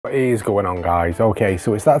What is going on, guys? Okay,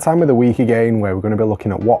 so it's that time of the week again where we're going to be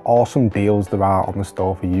looking at what awesome deals there are on the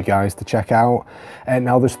store for you guys to check out. And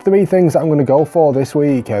now there's three things that I'm going to go for this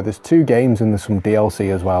week. There's two games and there's some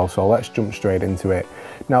DLC as well, so let's jump straight into it.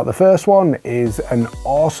 Now the first one is an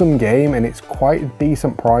awesome game and it's quite a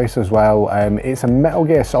decent price as well. It's a Metal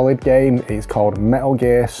Gear Solid game. It's called Metal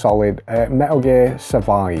Gear Survive.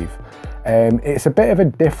 It's a bit of a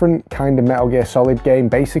different kind of Metal Gear Solid game.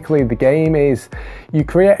 Basically, the game is you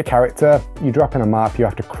create a character, you drop in a map, you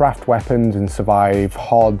have to craft weapons and survive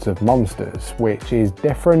hordes of monsters, which is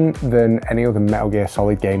different than any other Metal Gear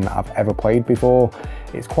Solid game that I've ever played before.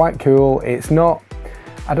 It's quite cool. It's not,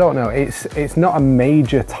 I don't know, it's not a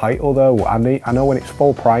major title though. I know when it's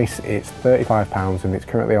full price, it's £35 and it's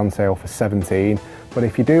currently on sale for £17. But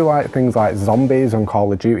if you do like things like zombies on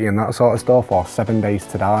Call of Duty and that sort of stuff, or 7 Days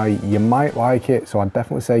to Die, you might like it. So I'd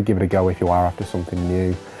definitely say give it a go if you are after something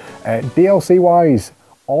new. DLC wise,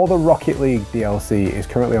 all the Rocket League DLC is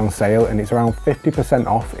currently on sale and it's around 50%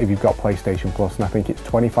 off if you've got PlayStation Plus, and I think it's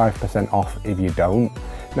 25% off if you don't.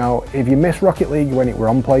 Now, if you missed Rocket League when it were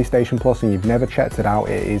on PlayStation Plus and you've never checked it out,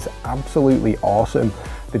 it is absolutely awesome.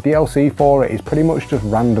 The DLC for it is pretty much just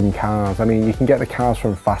random cars. I mean, you can get the cars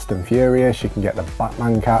from Fast and Furious, you can get the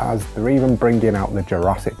Batman cars, they're even bringing out the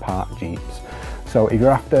Jurassic Park Jeeps. So if you're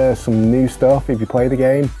after some new stuff, if you play the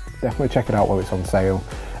game, definitely check it out while it's on sale.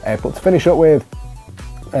 But to finish up with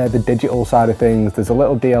the digital side of things, there's a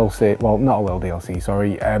little DLC, well not a little DLC,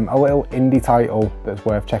 sorry, a little indie title that's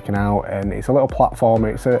worth checking out, and it's a little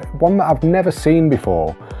platformer. It's one that I've never seen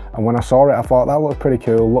before, and when I saw it I thought that looked pretty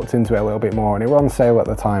cool, looked into it a little bit more, and it was on sale at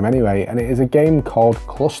the time anyway, and it is a game called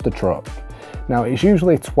Cluster Truck. Now it's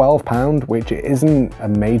usually £12, which isn't a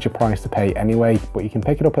major price to pay anyway, but you can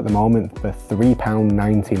pick it up at the moment for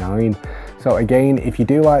 £3.99. So again, if you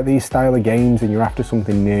do like these style of games and you're after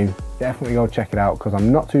something new, definitely go check it out, because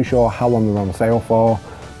I'm not too sure how long they're on sale for,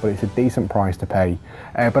 but it's a decent price to pay.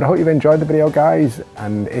 But I hope you've enjoyed the video, guys,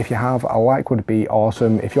 and if you have, a like would be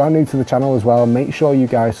awesome. If you are new to the channel as well, make sure you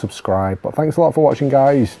guys subscribe. But thanks a lot for watching,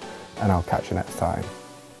 guys, and I'll catch you next time.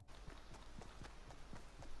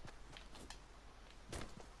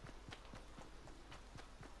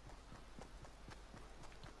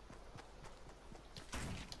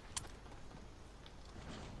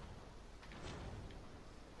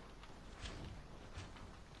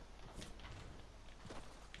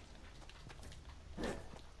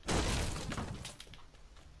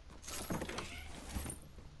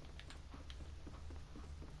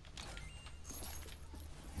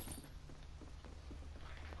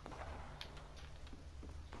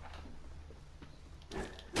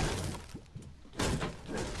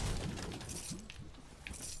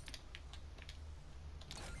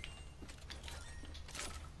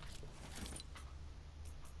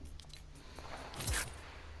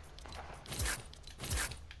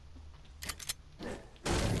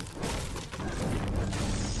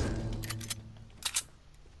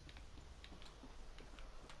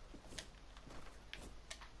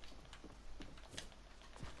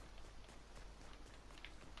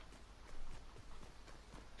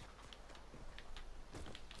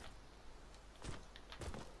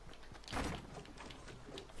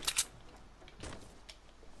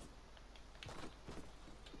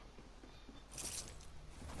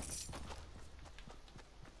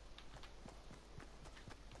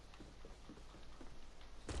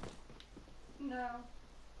 No.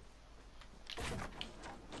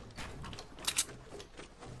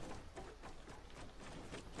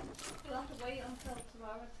 You'll have to wait until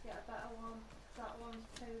tomorrow to get a better one, 'cause that one's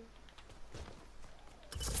too.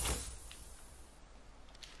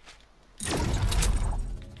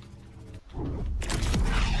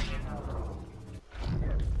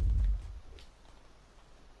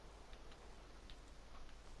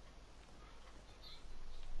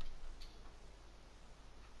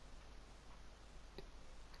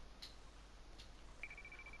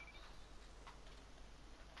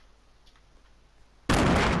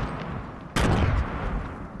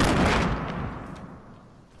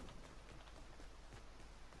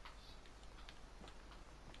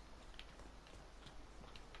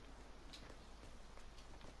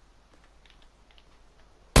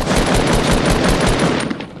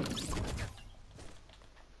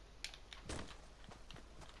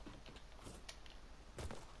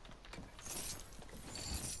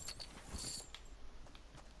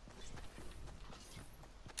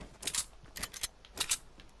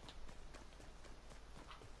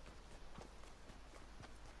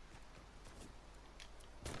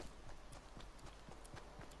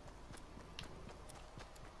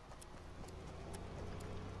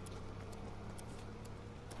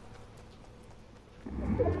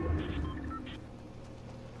 You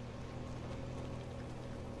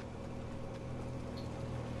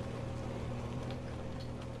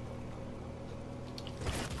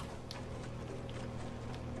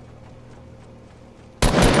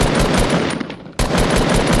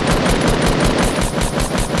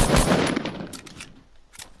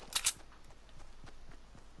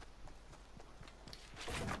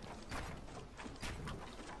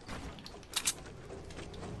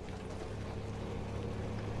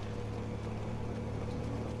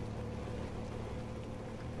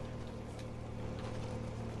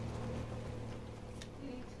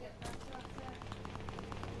need to get better at it.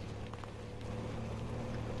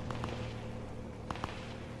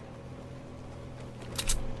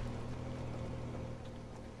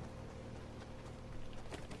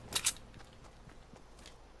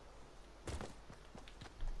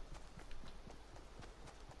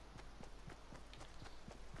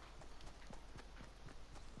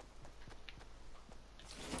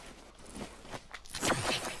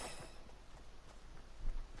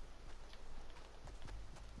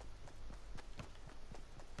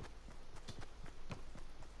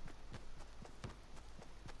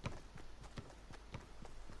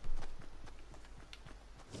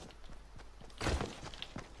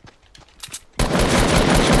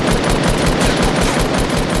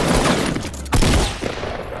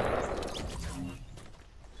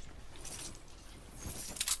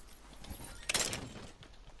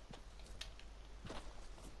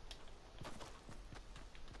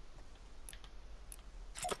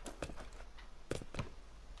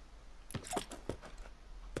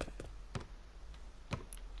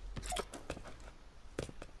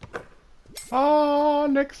 Ah,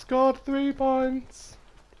 Nick scored 3 points.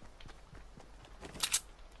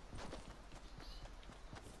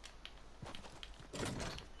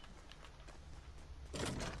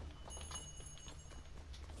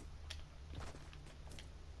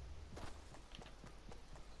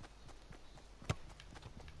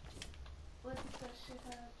 What did that shit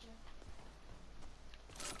heard you?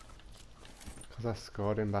 Because I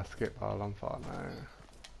scored in basketball on Fortnite.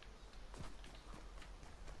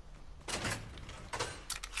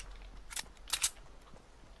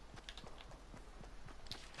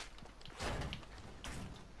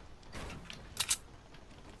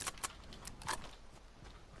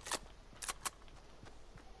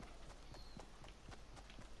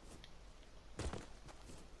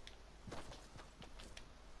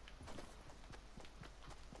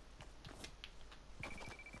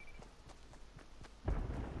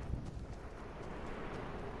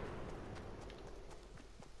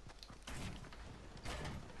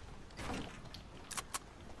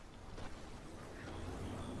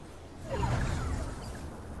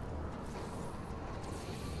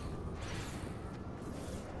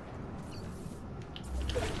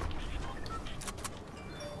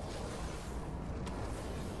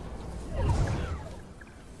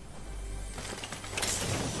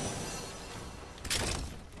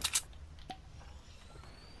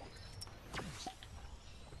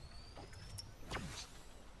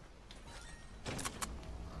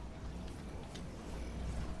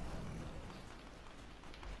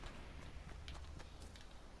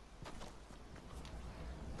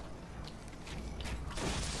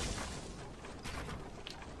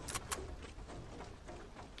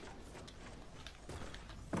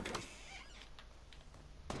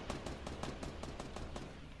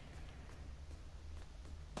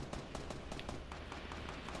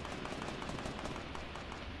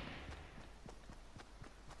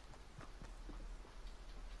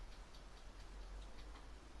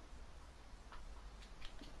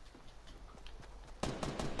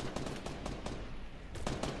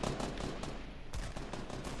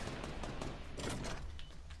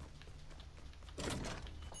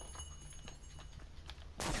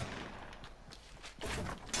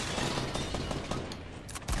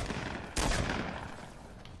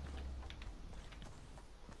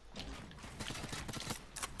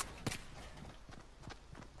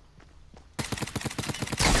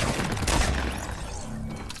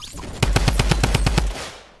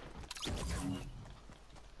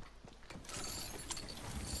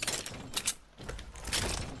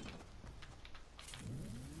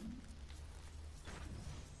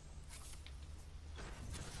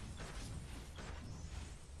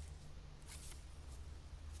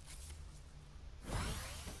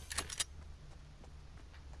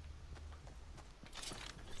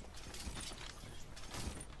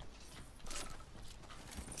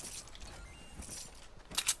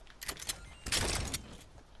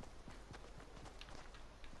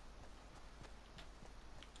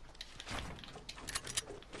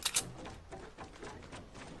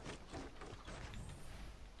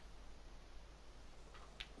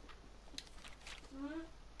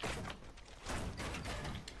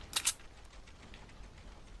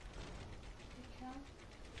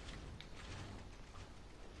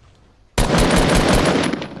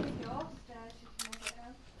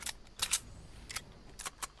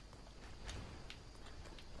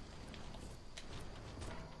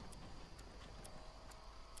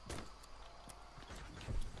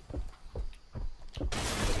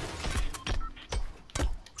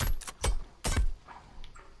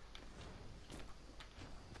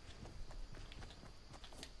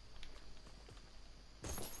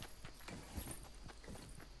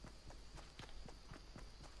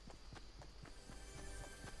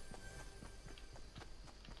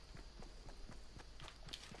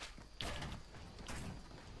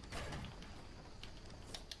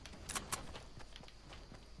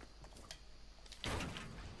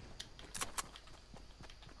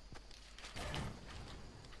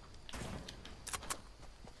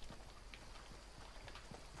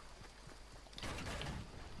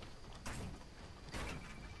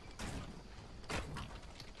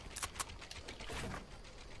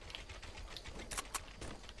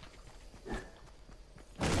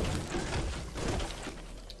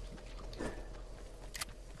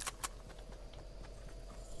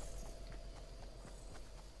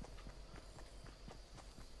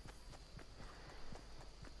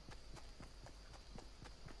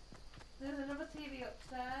 be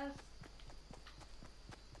upstairs.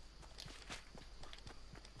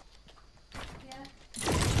 Yeah.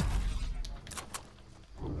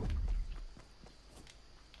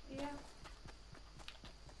 Yeah.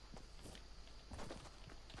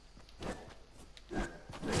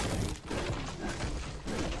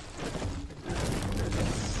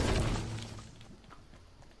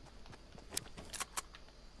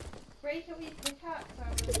 Break a wee pickaxe, I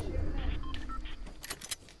was shooting it.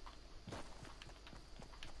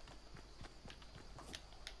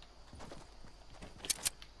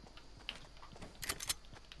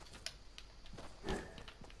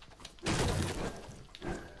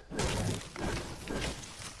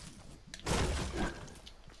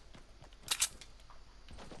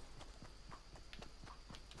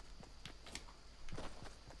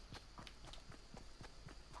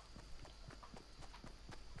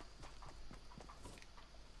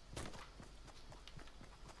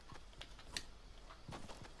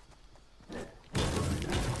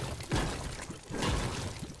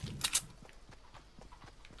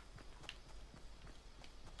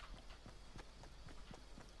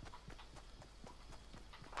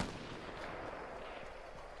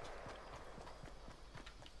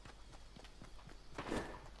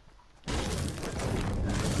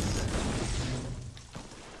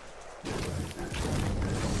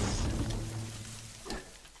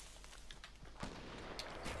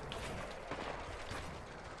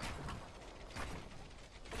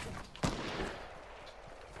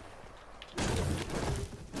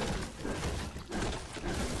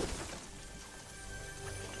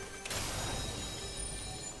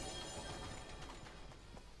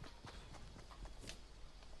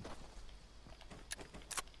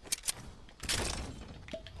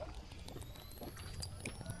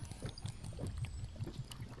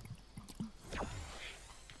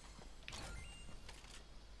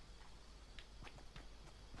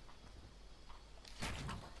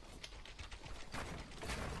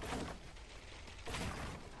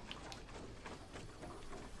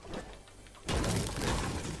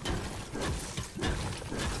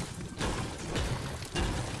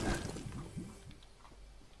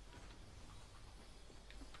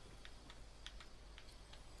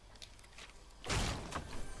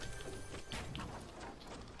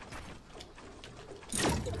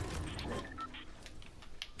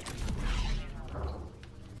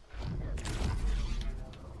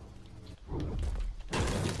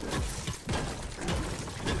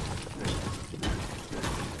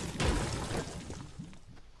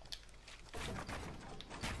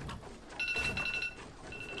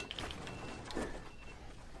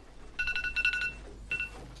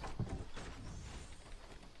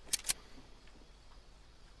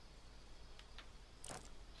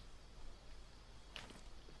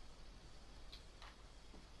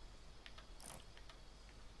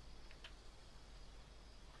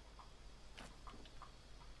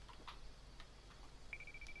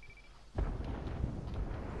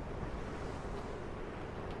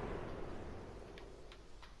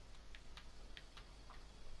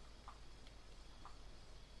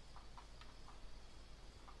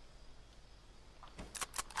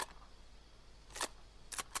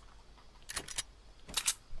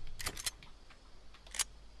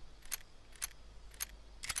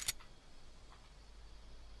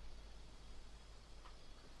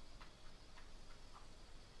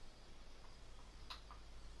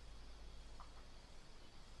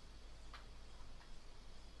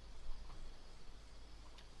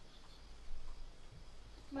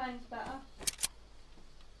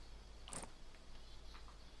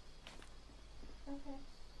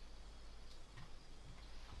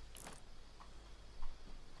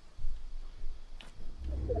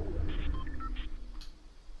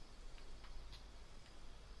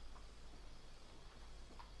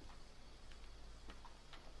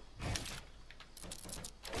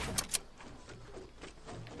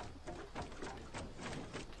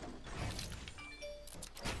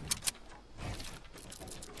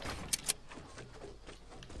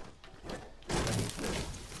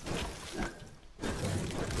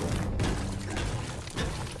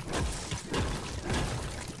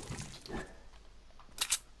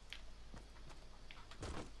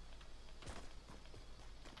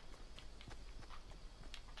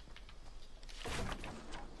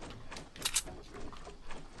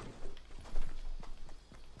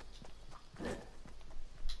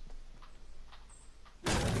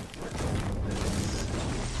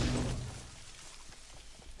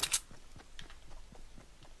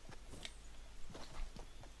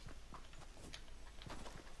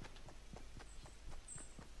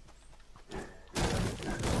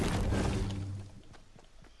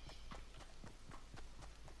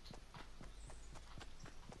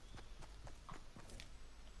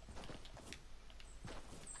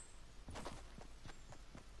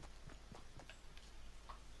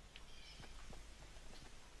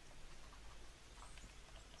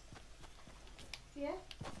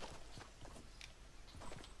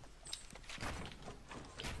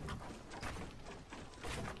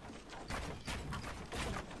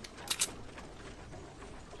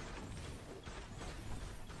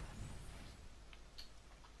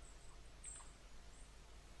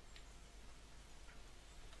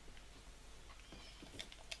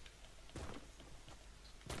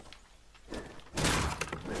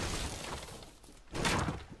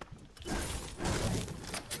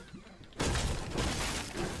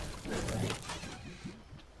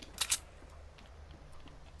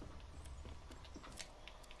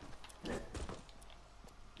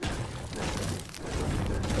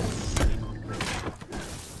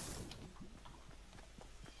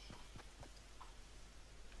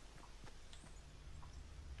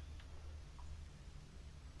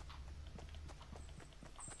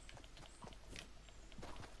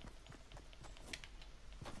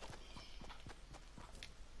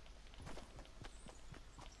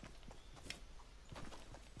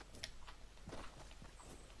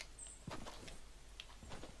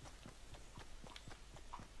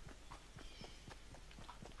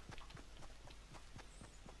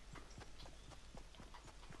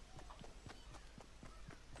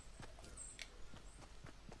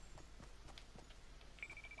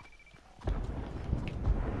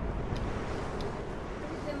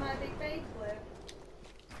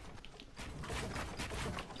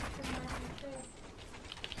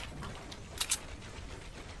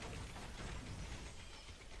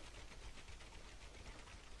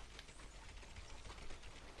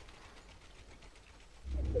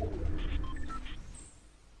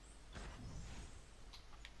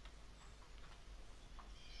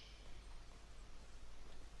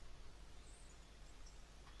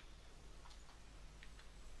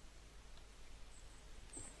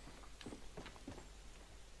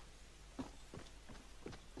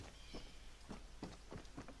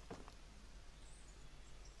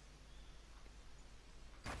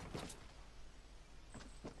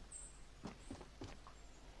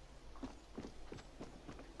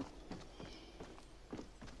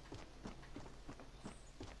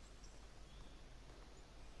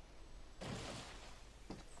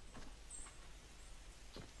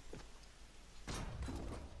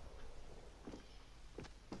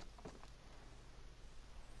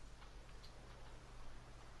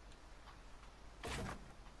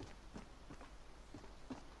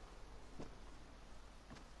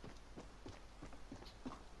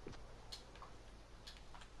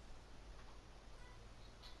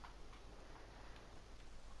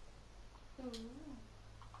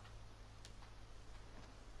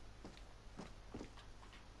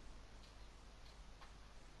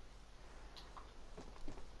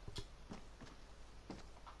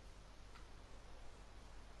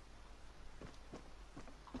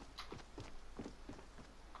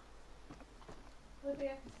 Libby, I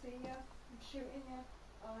can see you. I'm shooting you.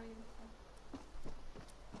 Oh, you listen.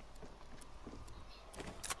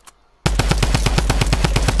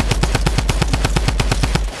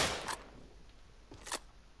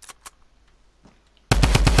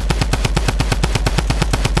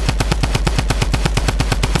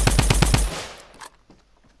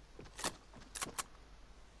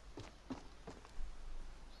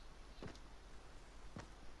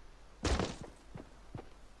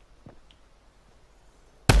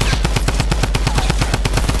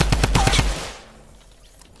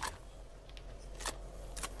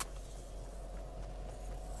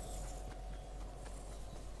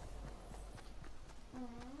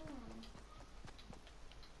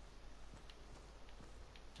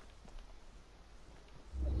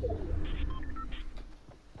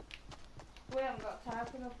 We haven't got time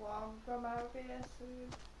for enough warm from over here soon.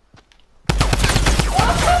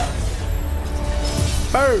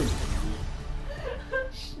 Boom!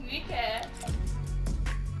 Sneaky.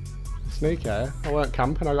 Sneaky. I weren't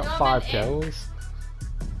camping, I got No, 5 I meant kills.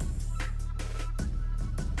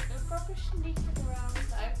 They're probably sneaking around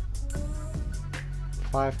like.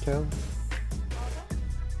 5 kills.